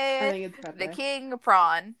 I think it's Pepe. The King,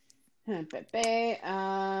 Prawn. Pepe. Pepe.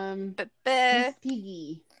 Miss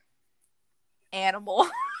Piggy. Animal.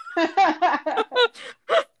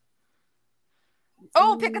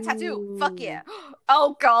 Oh, pick a tattoo. Fuck yeah.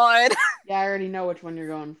 Oh God. Yeah, I already know which one you're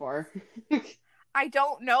going for. I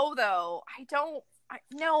don't know though.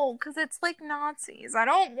 No, because it's like Nazis. I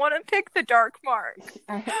don't want to pick the dark mark.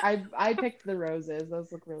 I picked the roses.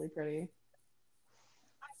 Those look really pretty.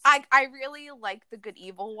 I really like the good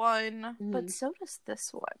evil one, but so does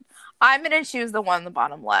this one. I'm gonna choose the one on the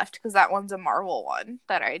bottom left because that one's a Marvel one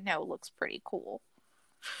that I know looks pretty cool.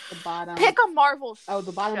 The bottom. Pick a Marvel. Oh,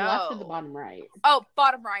 the bottom left or the bottom right? Oh,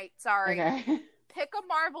 bottom right. Sorry. Okay. Pick a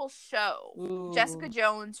Marvel show. Ooh. Jessica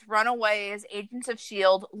Jones, Runaways, Agents of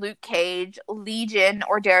S.H.I.E.L.D., Luke Cage, Legion,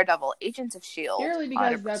 or Daredevil. Agents of S.H.I.E.L.D. Purely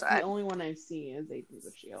because 100%. that's the only one I've seen is Agents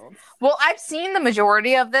of S.H.I.E.L.D. Well, I've seen the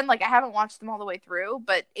majority of them. Like, I haven't watched them all the way through,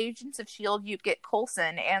 but Agents of S.H.I.E.L.D., you get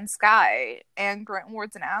Coulson and Skye, and Grant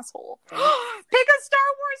Ward's an asshole. Pick a Star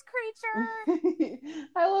Wars creature!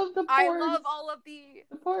 I love the porgs. I love all of the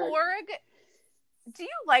porg. Do you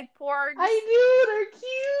like porgs? I do. They're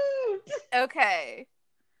cute. Okay.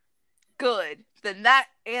 Good. Then that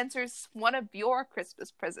answers one of your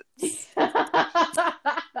Christmas presents. Oh,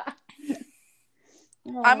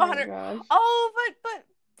 I'm 100. Gosh. Oh, but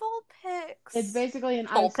Vulpix. It's basically an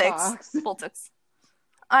Vulpix. icebox. Vulpix.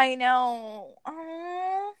 I know.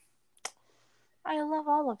 Oh, I love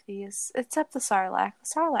all of these except the Sarlacc.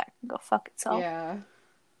 The Sarlacc can go fuck itself. Yeah.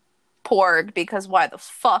 Porg, because why the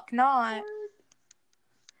fuck not?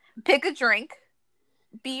 Pick a drink.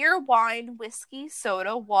 Beer, wine, whiskey,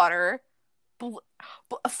 soda, water.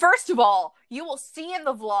 First of all, you will see in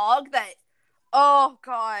the vlog that, oh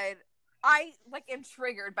god, I am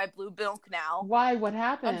triggered by blue milk now. Why? What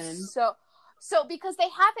happened? So because they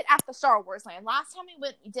have it at the Star Wars land. Last time we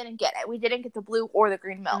went, we didn't get it. We didn't get the blue or the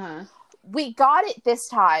green milk. We got it this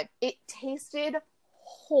time. It tasted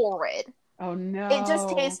horrid. Oh no. It just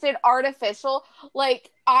tasted artificial. Like,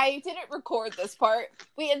 I didn't record this part.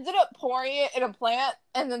 We ended up pouring it in a plant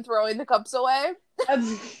and then throwing the cups away.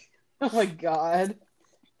 Oh my god.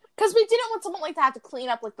 Because we didn't want someone like to have to clean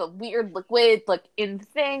up like the weird liquid like in the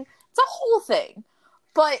thing. It's a whole thing.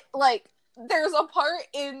 But like there's a part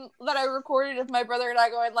in that I recorded of my brother and I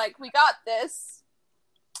going like, we got this.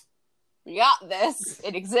 We got this.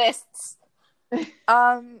 It exists.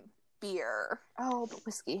 Beer. Oh, but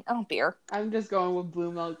whiskey. Oh, beer. I'm just going with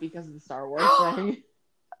blue milk because of the Star Wars thing.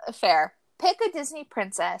 Fair. Pick a Disney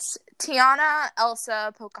princess. Tiana,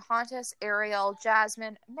 Elsa, Pocahontas, Ariel,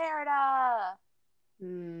 Jasmine, Merida.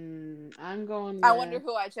 I'm going with... I wonder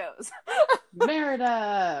who I chose.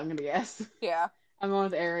 Merida! I'm gonna guess. Yeah. I'm going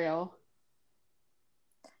with Ariel.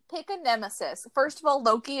 Pick a nemesis. First of all,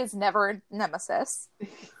 Loki is never a nemesis.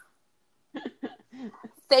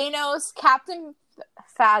 Thanos, Captain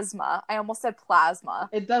Phasma. I almost said Plasma.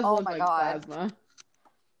 It does look like Plasma.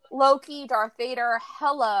 Loki, Darth Vader,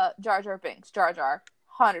 Hella, Jar Jar Binks, Jar Jar.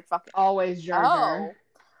 100 fucking. Always Jar Jar.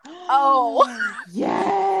 Oh.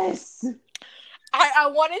 Yes! I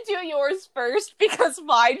want to do yours first because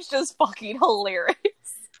mine's just fucking hilarious.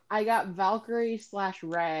 I got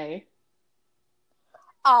Valkyrie/Rey.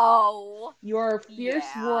 Oh. You're a fierce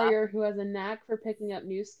warrior who has a knack for picking up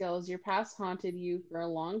new skills. Your past haunted you for a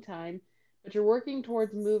long time, but you're working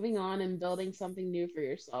towards moving on and building something new for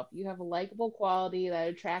yourself. You have a likable quality that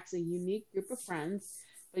attracts a unique group of friends,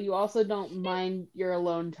 but you also don't mind your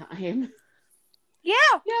alone time. Yeah.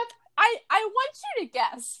 Yep. I want you to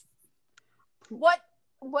guess what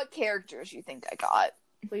characters you think I got.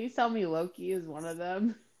 Please tell me Loki is one of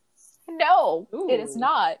them. No, Ooh. It is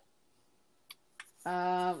not.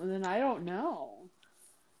 Then I don't know.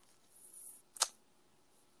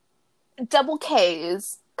 Double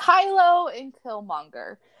K's. Kylo and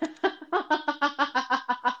Killmonger.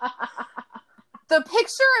 The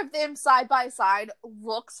picture of them side by side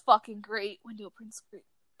looks fucking great. When do a print screen?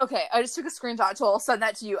 Okay, I just took a screenshot, so I'll send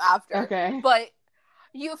that to you after. Okay. But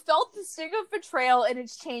you felt the sting of betrayal and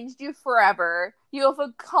it's changed you forever. You have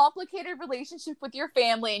a complicated relationship with your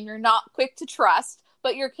family and you're not quick to trust,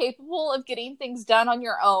 but you're capable of getting things done on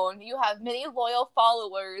your own. You have many loyal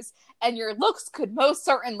followers and your looks could most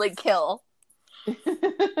certainly kill.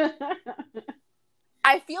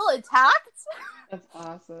 I feel attacked. That's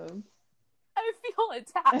awesome. I feel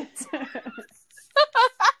attacked.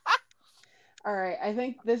 All right, I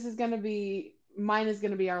think this is gonna be mine. Is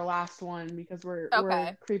gonna be our last one because we're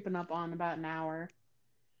creeping up on about an hour.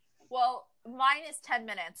 Well, mine is 10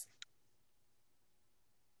 minutes.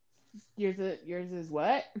 Yours is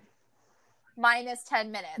what? Minus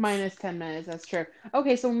 10 minutes. Minus 10 minutes. That's true.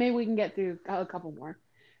 Okay, so maybe we can get through a couple more.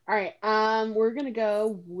 All right. We're gonna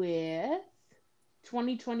go with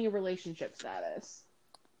 2020 relationship status.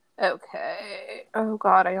 Okay. Oh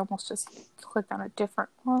god, I almost just clicked on a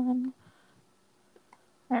different one.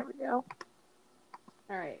 There we go.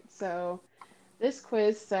 All right. So this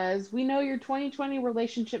quiz says we know your 2020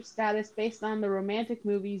 relationship status based on the romantic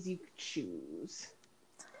movies you could choose.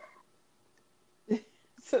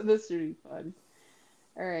 So this should be fun.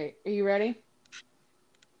 All right. Are you ready?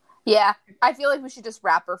 Yeah. I feel like we should just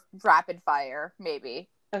rapid fire, maybe.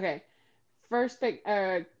 Okay. First pick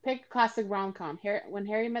classic rom-com. When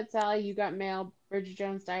Harry Met Sally, You Got Mail, Bridget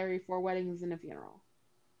Jones' Diary, 4 Weddings and a Funeral.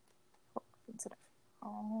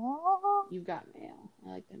 Oh. You Got Mail.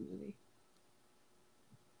 I like that movie.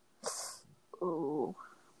 Ooh.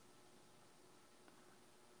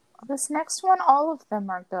 This next one, all of them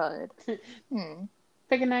are good.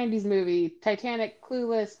 Pick a 90s movie. Titanic,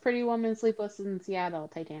 Clueless, Pretty Woman, Sleepless in Seattle.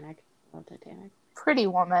 Titanic. Love Titanic. Pretty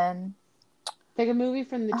Woman. Pick a movie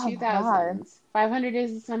from the 2000s. God. 500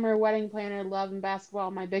 Days of Summer, Wedding Planner, Love and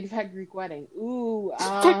Basketball, My Big Fat Greek Wedding. Ooh.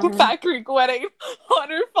 Big Fat Greek Wedding.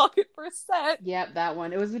 100%. Yep, that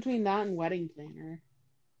one. It was between that and Wedding Planner.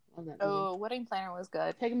 Love that movie. Oh, Wedding Planner was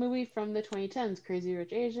good. Pick a movie from the 2010s. Crazy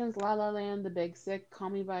Rich Asians, La La Land, The Big Sick, Call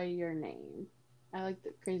Me By Your Name. I like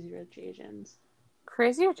the Crazy Rich Asians.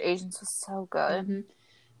 Crazy Rich Asians was so good. Mm-hmm.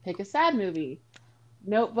 Pick a sad movie.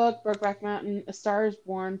 Notebook, Brokeback Mountain, A Star Is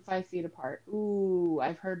Born, 5 Feet Apart. Ooh,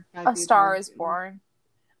 I've heard 5 A Feet Star Apart. Is Born.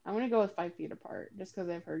 I'm going to go with 5 Feet Apart, just because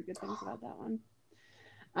I've heard good things about that one.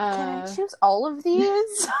 Can I choose all of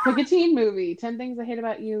these? Pick a teen movie. 10 Things I Hate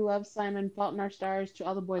About You, Love, Simon, Fault in Our Stars, To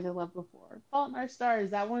All the Boys I Loved Before. Fault in Our Stars,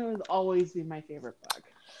 that one will always be my favorite book.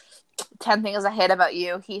 10 Things I Hate About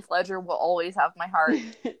You. Heath Ledger will always have my heart.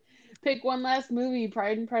 Pick one last movie.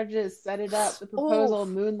 Pride and Prejudice, Set It Up, The Proposal,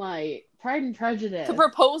 Moonlight. Pride and Prejudice. The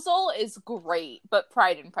Proposal is great, but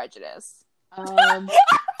Pride and Prejudice. Alright,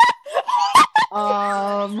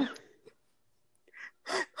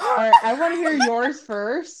 I want to hear yours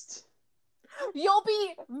first. You'll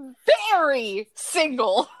be very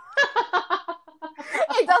single.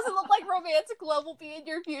 It doesn't look like romantic love will be in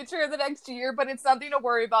your future the next year, but it's nothing to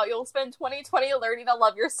worry about. You'll spend 2020 learning to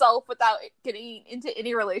love yourself without getting into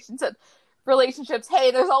any relationships.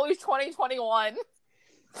 Hey, there's always 2021.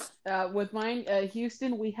 With mine,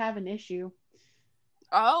 Houston, we have an issue.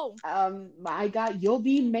 Oh. I got You'll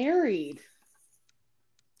Be Married.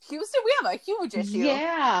 Houston, we have a huge issue.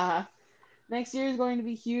 Yeah. Next year is going to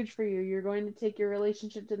be huge for you. You're going to take your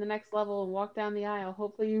relationship to the next level and walk down the aisle.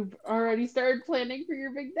 Hopefully you've already started planning for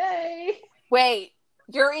your big day. Wait,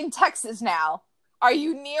 you're in Texas now. Are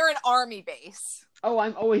you near an army base? Oh,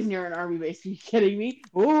 I'm always near an army base. Are you kidding me?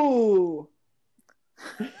 Ooh.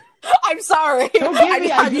 I'm sorry. Don't give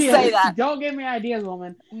me I had ideas. to say that. Don't give me ideas,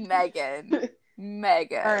 woman. Megan.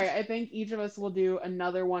 All right, I think each of us will do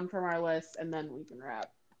another one from our list, and then we can wrap.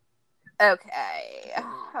 Okay.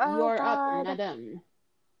 You're up, madam.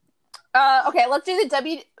 Okay, let's do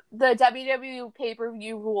the WWE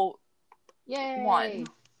pay-per-view rule. Yay. 1.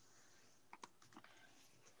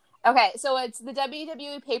 Okay, so it's the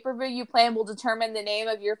WWE pay-per-view plan will determine the name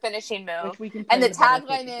of your finishing move. Which we can and the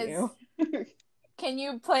tagline is Can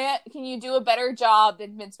you do a better job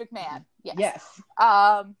than Vince McMahon? Yes.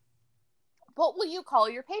 What will you call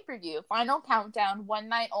your pay-per-view? Final countdown, one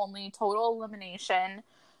night only, total elimination,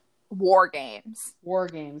 War Games. War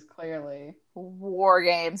Games, clearly. War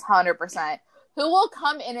Games, 100%. Who will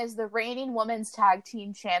come in as the reigning women's tag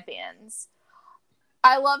team champions?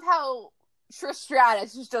 I love how Trish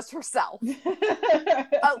Stratus is just herself. We're just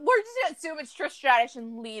gonna assume it's Trish Stratus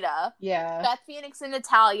and Lita. Yeah. Beth Phoenix and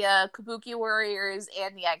Natalya, Kabuki Warriors,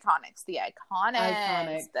 and the Iconics. The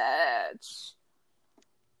Iconics. Bitch.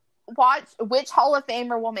 Watch which Hall of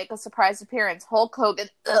Famer will make a surprise appearance. Hulk Hogan,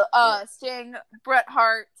 Sting, Bret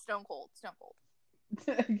Hart, Stone Cold.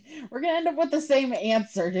 We're gonna end up with the same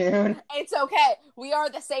answer, dude. It's okay. We are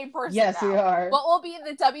the same person. Yes, now. we are. What will be in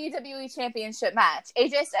the WWE Championship match?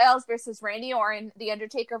 AJ Styles versus Randy Orton, The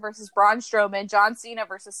Undertaker versus Braun Strowman, John Cena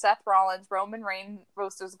versus Seth Rollins, Roman Reigns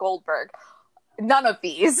versus Goldberg. None of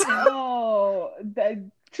these. Oh,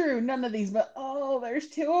 true. None of these, but there's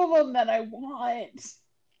 2 of them that I want.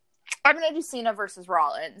 I'm gonna do Cena versus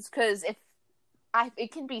Rollins because if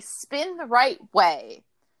it can be spin the right way,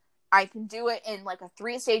 I can do it in like a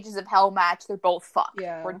 3 stages of hell match. They're both fucked.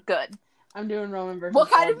 Yeah, we're good. I'm doing Roman versus. What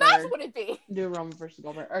kind Goldberg. of match would it be? I'm doing Roman versus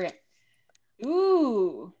Goldberg. Okay.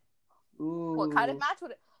 Ooh. What kind of match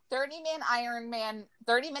would it? 30-minute Iron Man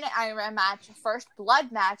match, first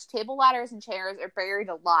blood match, table ladders and chairs, or buried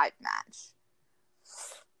alive match.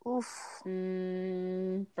 Oof.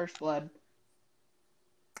 First blood.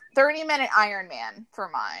 30-minute Iron Man for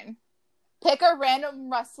mine. Pick a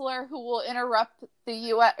random wrestler who will interrupt the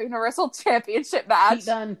U.S. Universal Championship match. Pete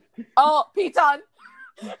Dunne. Oh, Pete Dunne.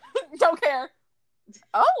 Don't care.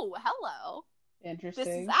 Oh, hello. Interesting.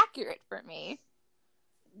 This is accurate for me.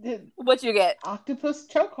 What'd you get? Octopus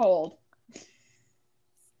chokehold.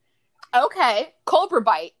 Okay. Cobra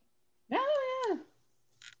bite. Oh, yeah.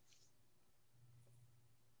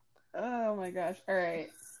 Oh my gosh. All right.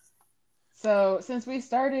 So, since we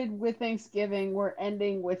started with Thanksgiving, we're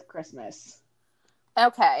ending with Christmas.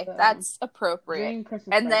 Okay, that's appropriate.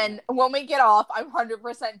 And then when we get off, I'm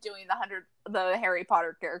 100% doing the Harry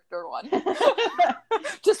Potter character one.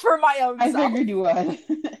 Just for my own self. I figured you would.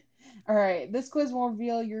 All All right, this quiz will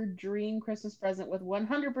reveal your dream Christmas present with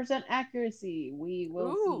 100% accuracy. We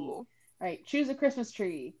will see. All right, choose a Christmas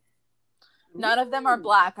tree. None of them are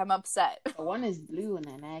black. I'm upset. The one is blue and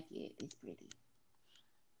I like it. It's pretty.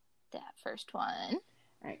 That first one. All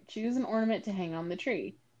right, choose an ornament to hang on the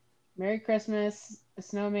tree. Merry Christmas, a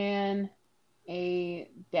snowman, a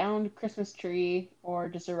downed Christmas tree, or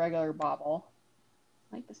just a regular bauble.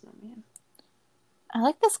 I like the snowman. I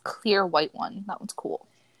like this clear white one. That one's cool.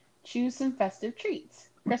 Choose some festive treats.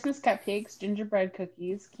 Christmas cupcakes, gingerbread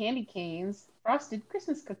cookies, candy canes, frosted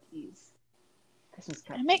Christmas cookies. Christmas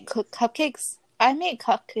cupcakes. I make cupcakes. I make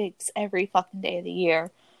cupcakes every fucking day of the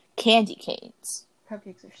year. Candy canes.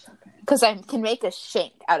 Cupcakes are so good. Because I can make a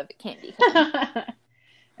shank out of a candy cane. All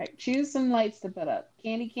right, choose some lights to put up.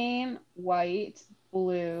 Candy cane, white,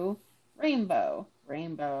 blue, rainbow.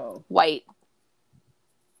 Rainbow. White.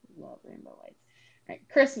 Love rainbow lights. All right,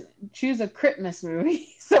 choose a Christmas movie.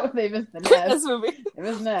 So they missed the Christmas movie. They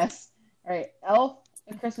missed Ness. All right, Elf,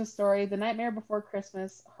 A Christmas Story, The Nightmare Before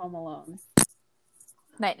Christmas, Home Alone.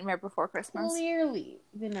 Nightmare Before Christmas. Clearly,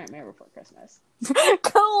 The Nightmare Before Christmas.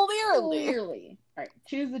 Clearly. All right,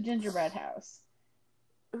 choose the gingerbread house.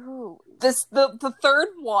 Ooh, the third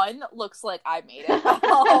one looks like I made it.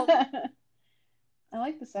 I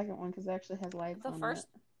like the second one because it actually has lights on it.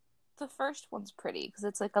 The first one's pretty because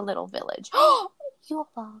it's like a little village. Yule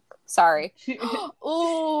log. Sorry.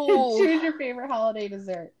 Ooh. Choose your favorite holiday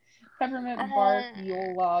dessert. Peppermint bark,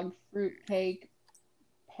 Yule log, fruit cake,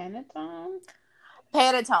 panettone.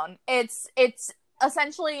 Panettone. It's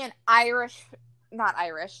essentially an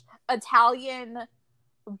Italian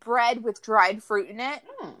bread with dried fruit in it.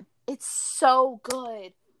 It's so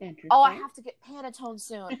good. Oh, I have to get panettone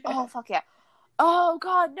soon. Oh, fuck yeah. Oh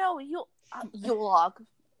god, no, Yule log.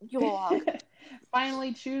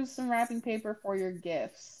 Finally, choose some wrapping paper for your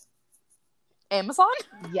gifts. Amazon?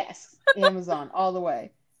 Yes, Amazon, all the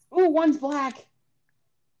way. Ooh, one's black.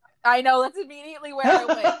 I know, that's immediately where I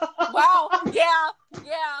went. Wow, yeah.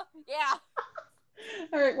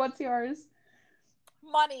 All right, what's yours?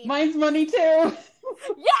 Money. Mine's money too.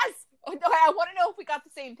 Yes! Okay, I want to know if we got the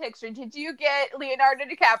same picture. Did you get Leonardo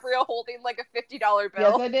DiCaprio holding like a $50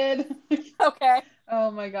 bill? Yes, I did. Okay. Oh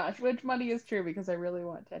my gosh, which money is true because I really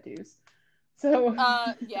want tattoos. So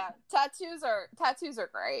yeah, tattoos are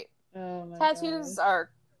great. Oh my tattoos are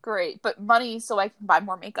great, but money so I can buy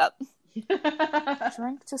more makeup.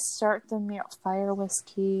 Drink to start the meal. Fire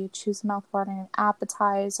whiskey. Choose mouth-watering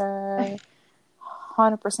appetizer.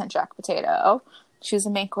 100% jack potato. Choose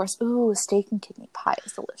a main course. Ooh, steak and kidney pie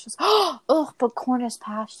is delicious. Oh, but Cornish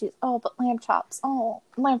pasties. Oh, but lamb chops. Oh,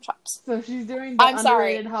 lamb chops. So she's doing the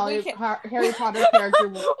underrated Harry Potter character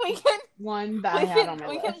one that I had on my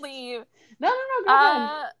list. We can leave. No, go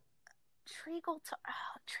ahead. Treacle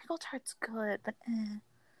tart's good, but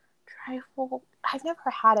trifle. I've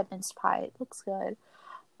never had a minced pie. It looks good.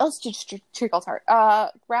 Let's do treacle tart.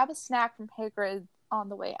 Grab a snack from Hagrid on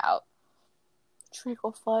the way out.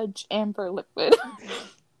 Treacle fudge, amber liquid.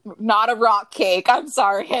 Not a rock cake. I'm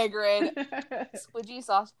sorry, Hagrid. Squidgy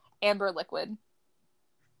sauce, amber liquid.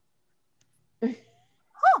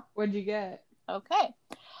 Huh. What'd you get? Okay.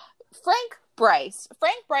 Frank Bryce.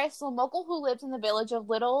 Frank Bryce is a local who lived in the village of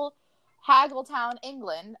Little Haggletown,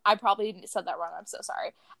 England. I probably said that wrong. I'm so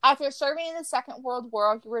sorry. After serving in the Second World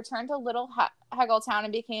War, he returned to Little Haggletown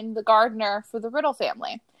and became the gardener for the Riddle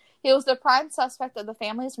family. He was the prime suspect of the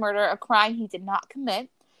family's murder, a crime he did not commit.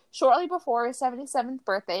 Shortly before his 77th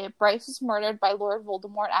birthday, Bryce was murdered by Lord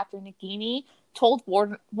Voldemort after Nagini told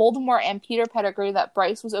Voldemort and Peter Pettigrew that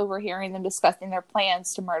Bryce was overhearing them discussing their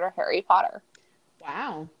plans to murder Harry Potter.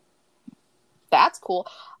 Wow. That's cool.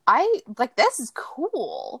 This is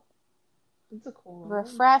cool. It's a cool one.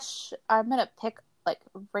 Refresh. I'm going to pick,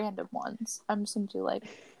 random ones. I'm just going to do,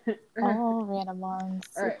 random ones.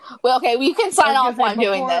 All right. Well, okay, we can sign off while I'm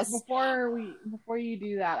doing this. Before you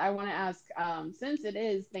do that, I want to ask, since it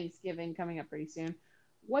is Thanksgiving coming up pretty soon,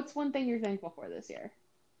 what's one thing you're thankful for this year?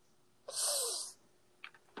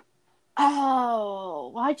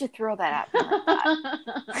 Oh, why'd you throw that at me like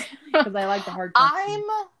that? Because I like the hard questions.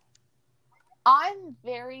 I'm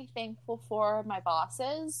very thankful for my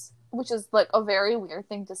bosses, which is a very weird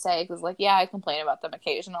thing to say because I complain about them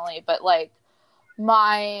occasionally, but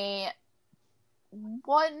my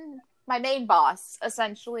main boss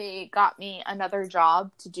essentially got me another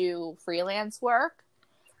job to do freelance work,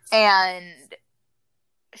 and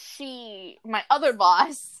my other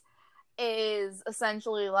boss is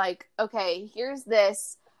essentially okay, here's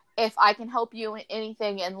this. If I can help you in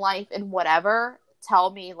anything in life and whatever,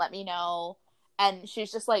 tell me, let me know. And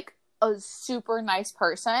she's just a super nice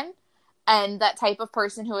person, and that type of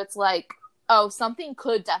person who it's oh, something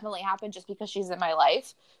could definitely happen just because she's in my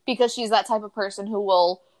life, because she's that type of person who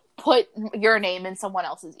will put your name in someone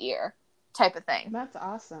else's ear type of thing. That's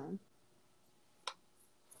awesome.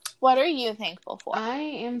 What are you thankful for? I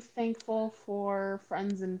am thankful for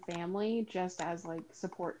friends and family just as like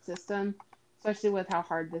support system, especially with how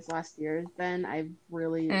hard this last year has been. I've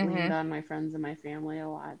really leaned on my friends and my family a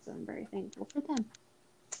lot, so I'm very thankful for them.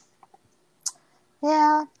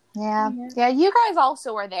 Yeah. You guys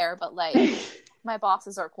also are there, but like my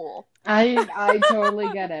bosses are cool. I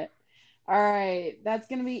totally get it. All right, that's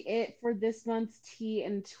going to be it for this month's Tea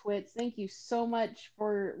and Twits. Thank you so much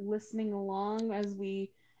for listening along as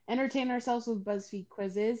we entertain ourselves with BuzzFeed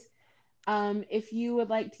quizzes. If you would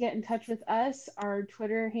like to get in touch with us, our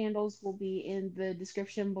Twitter handles will be in the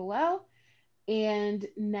description below. And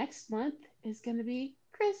next month is going to be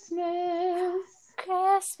Christmas.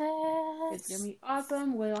 It's going to be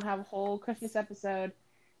awesome. We'll have a whole Christmas episode,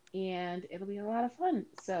 and it'll be a lot of fun.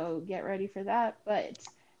 So get ready for that. But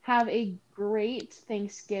have a great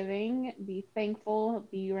Thanksgiving. Be thankful.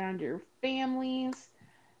 Be around your families.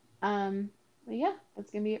 But yeah,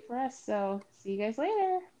 that's going to be it for us. So see you guys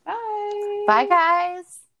later. Bye. Bye,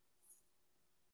 guys.